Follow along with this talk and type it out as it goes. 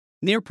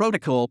Near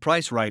protocol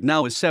price right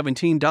now is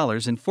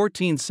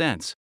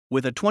 $17.14,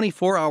 with a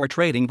 24-hour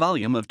trading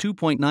volume of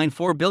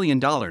 $2.94 billion,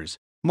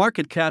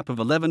 market cap of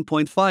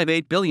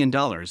 $11.58 billion,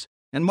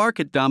 and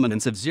market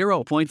dominance of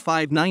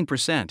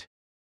 0.59%.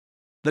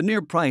 The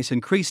Near price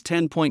increased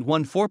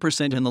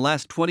 10.14% in the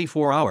last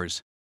 24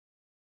 hours.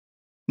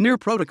 Near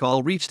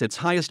protocol reached its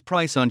highest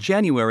price on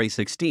January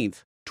 16,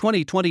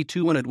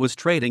 2022 when it was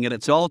trading at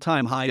its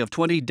all-time high of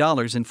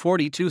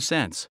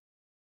 $20.42.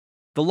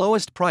 The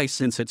lowest price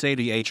since its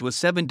ADH was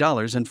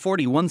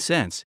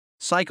 $7.41,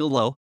 cycle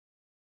low.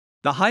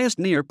 The highest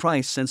Near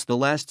price since the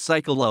last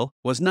cycle low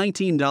was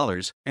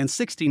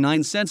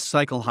 $19.69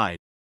 cycle high.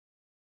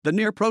 The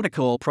Near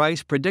protocol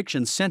price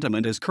prediction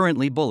sentiment is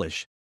currently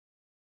bullish.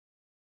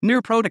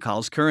 Near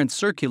protocol's current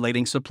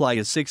circulating supply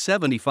is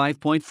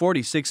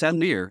 675.46 M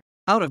Near,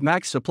 out of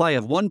max supply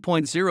of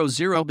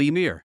 1.00 B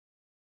Near.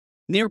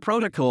 Near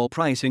protocol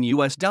price in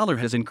US dollar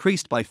has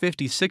increased by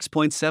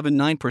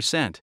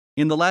 56.79%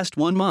 in the last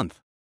 1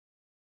 month.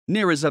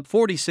 Near is up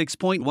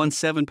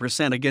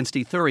 46.17% against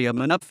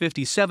Ethereum and up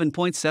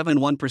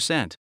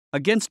 57.71%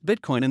 against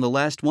Bitcoin in the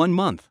last 1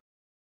 month.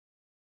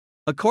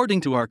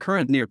 According to our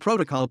current Near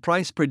protocol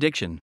price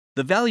prediction,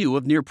 the value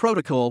of Near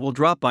protocol will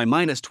drop by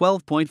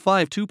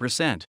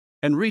 -12.52%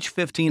 and reach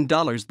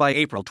 $15 by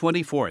April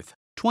 24,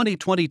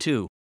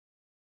 2022.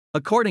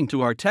 According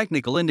to our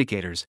technical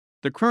indicators,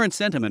 the current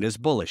sentiment is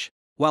bullish,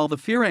 while the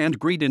Fear and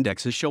Greed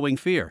Index is showing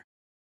fear.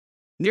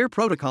 Near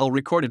protocol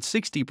recorded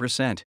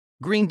 60%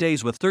 green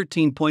days with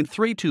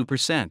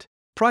 13.32%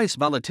 price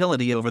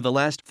volatility over the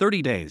last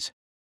 30 days.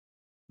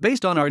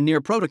 Based on our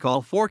Near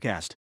protocol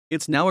forecast,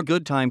 it's now a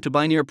good time to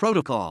buy Near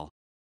protocol.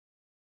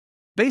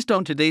 Based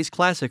on today's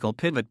classical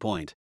pivot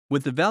point,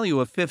 with the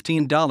value of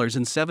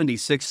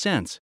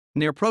 $15.76,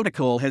 Near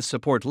protocol has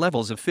support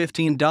levels of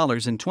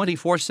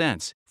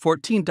 $15.24,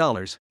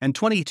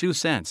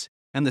 $14.22,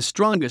 and the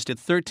strongest at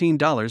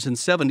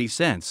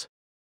 $13.70.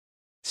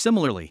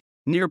 Similarly,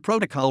 Near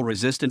protocol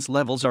resistance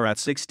levels are at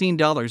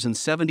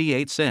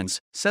 $16.78,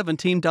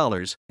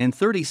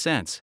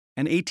 $17.30,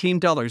 and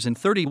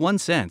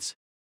 $18.31.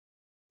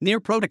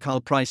 Near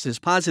protocol price is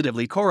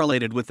positively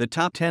correlated with the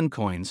top 10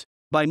 coins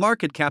by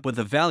market cap with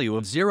a value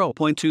of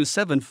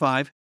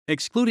 0.275,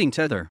 excluding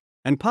Tether,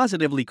 and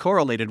positively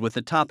correlated with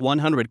the top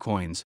 100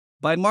 coins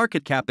by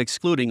market cap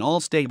excluding all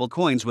stable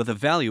coins with a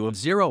value of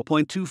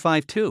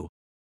 0.252.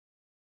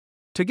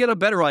 To get a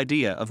better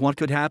idea of what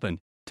could happen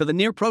to the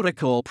Near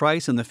protocol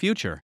price in the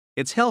future,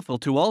 it's helpful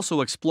to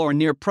also explore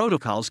Near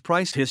protocol's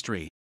price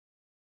history.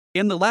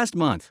 In the last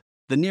month,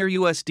 the Near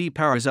USD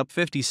par is up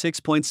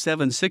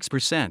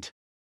 56.76%.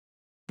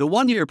 The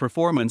 1-year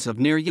performance of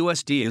Near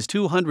USD is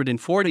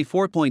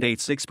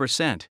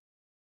 244.86%.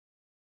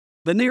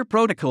 The Near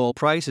protocol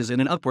price is in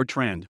an upward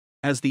trend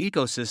as the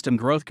ecosystem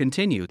growth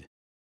continued.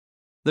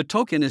 The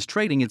token is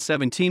trading at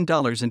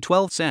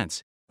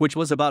 $17.12, which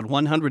was about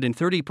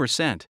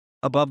 130%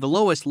 above the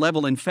lowest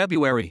level in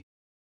February.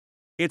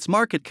 Its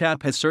market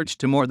cap has surged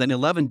to more than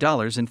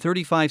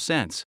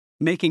 $11.35,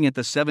 making it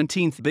the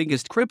 17th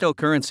biggest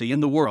cryptocurrency in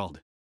the world.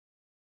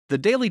 The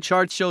daily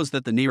chart shows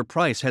that the Near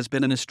price has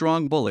been in a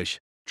strong bullish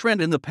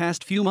trend in the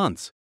past few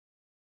months.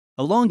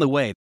 Along the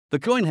way, the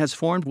coin has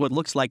formed what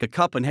looks like a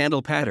cup and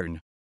handle pattern.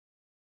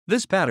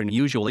 This pattern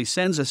usually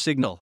sends a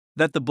signal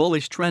that the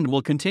bullish trend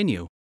will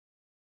continue.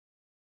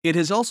 It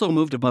has also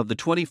moved above the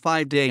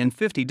 25-day and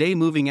 50-day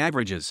moving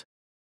averages.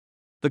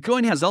 The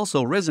coin has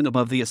also risen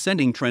above the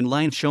ascending trend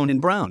line shown in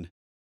brown.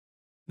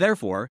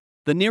 Therefore,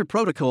 the Near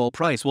protocol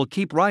price will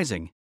keep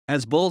rising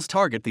as bulls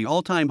target the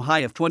all-time high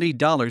of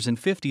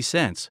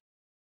 $20.50.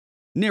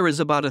 Near is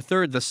about a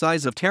third the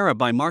size of Terra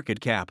by market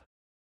cap.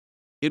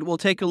 It will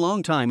take a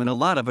long time and a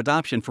lot of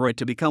adoption for it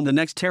to become the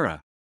next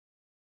Terra.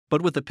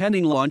 But with the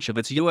pending launch of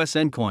its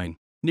USN coin,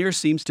 Near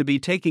seems to be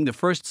taking the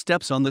first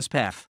steps on this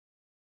path.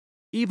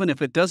 Even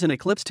if it doesn't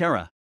eclipse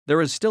Terra,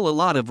 there is still a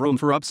lot of room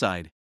for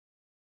upside.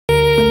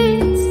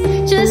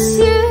 Just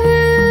you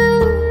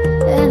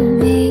and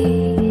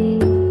me,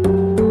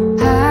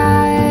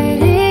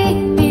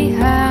 hiding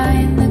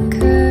behind the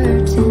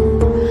curtain,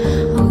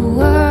 a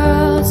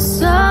world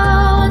so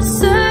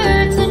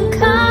uncertain.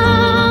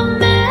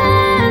 Come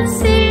and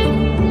see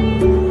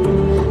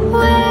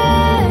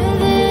where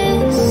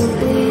this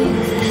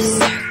leads. The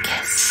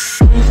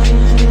circus.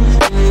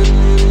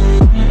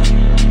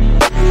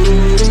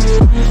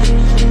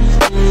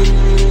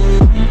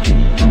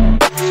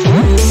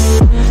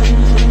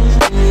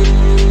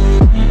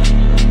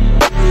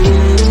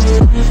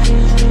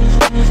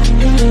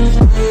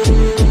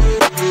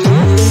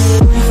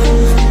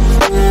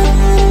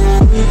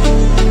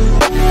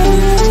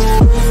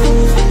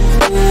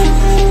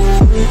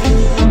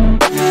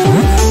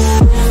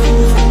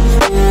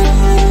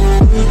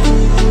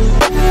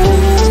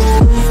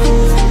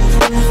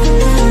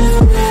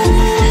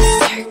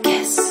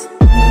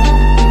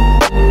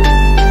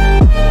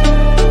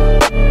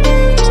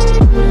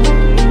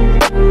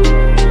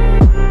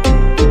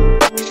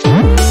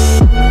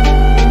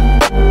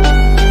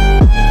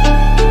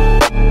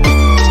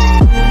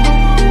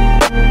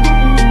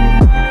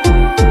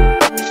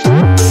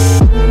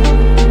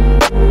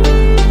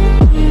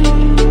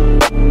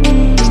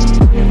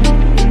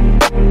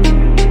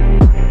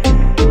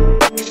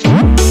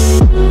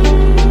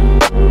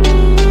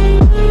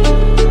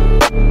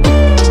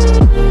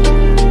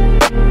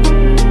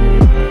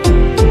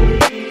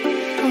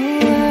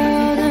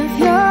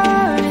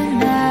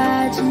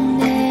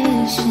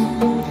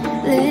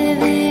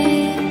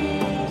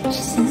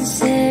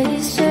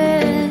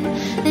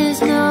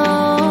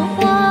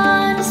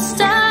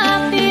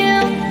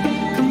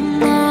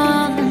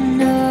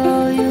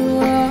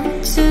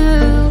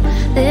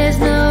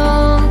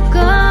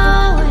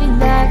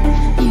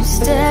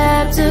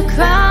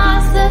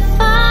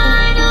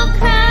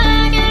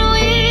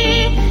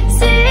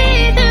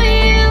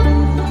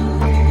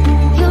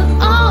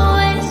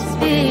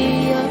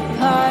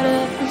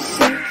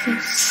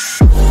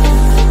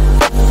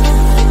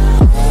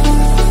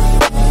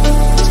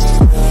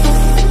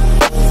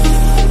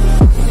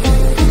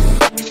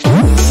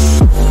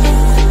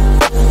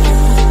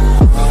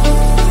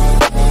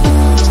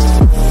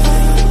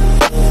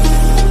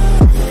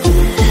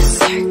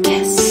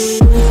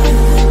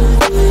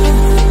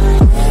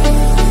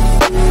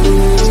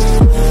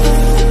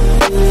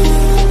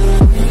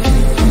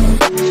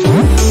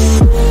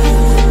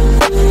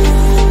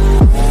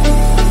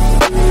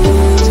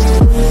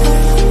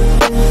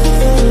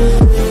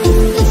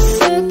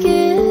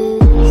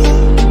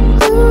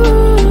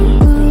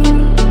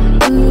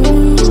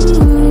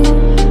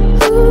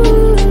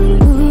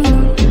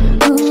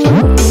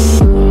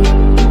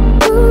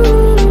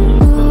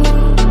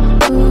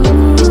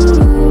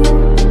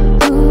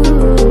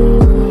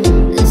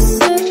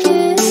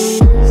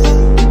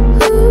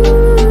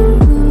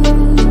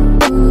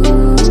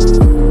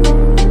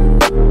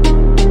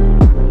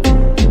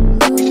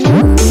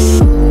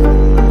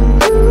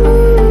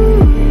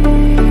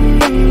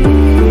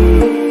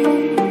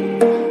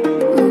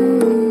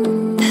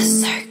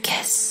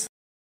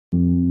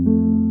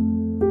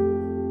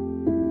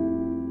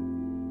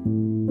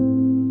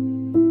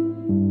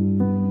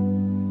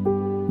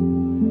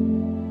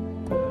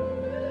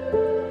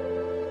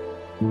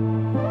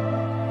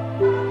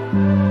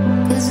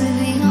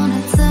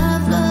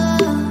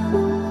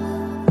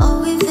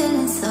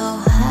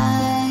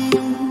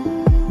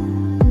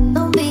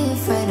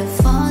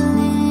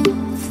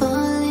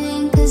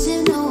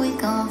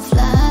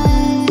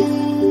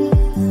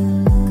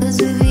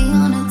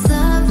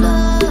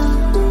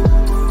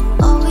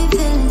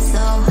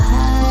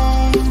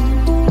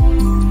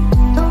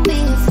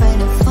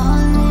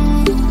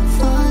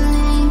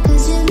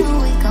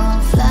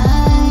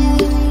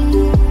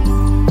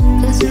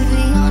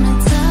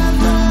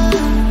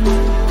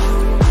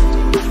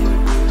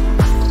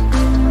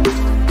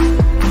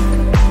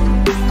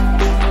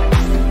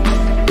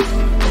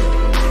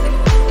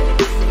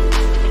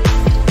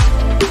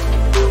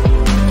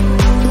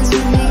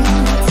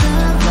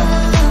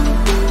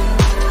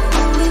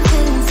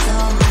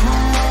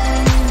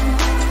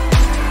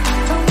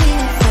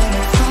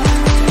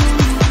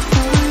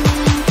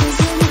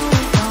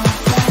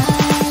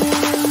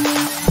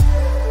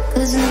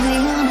 'cause we'll be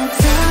on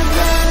a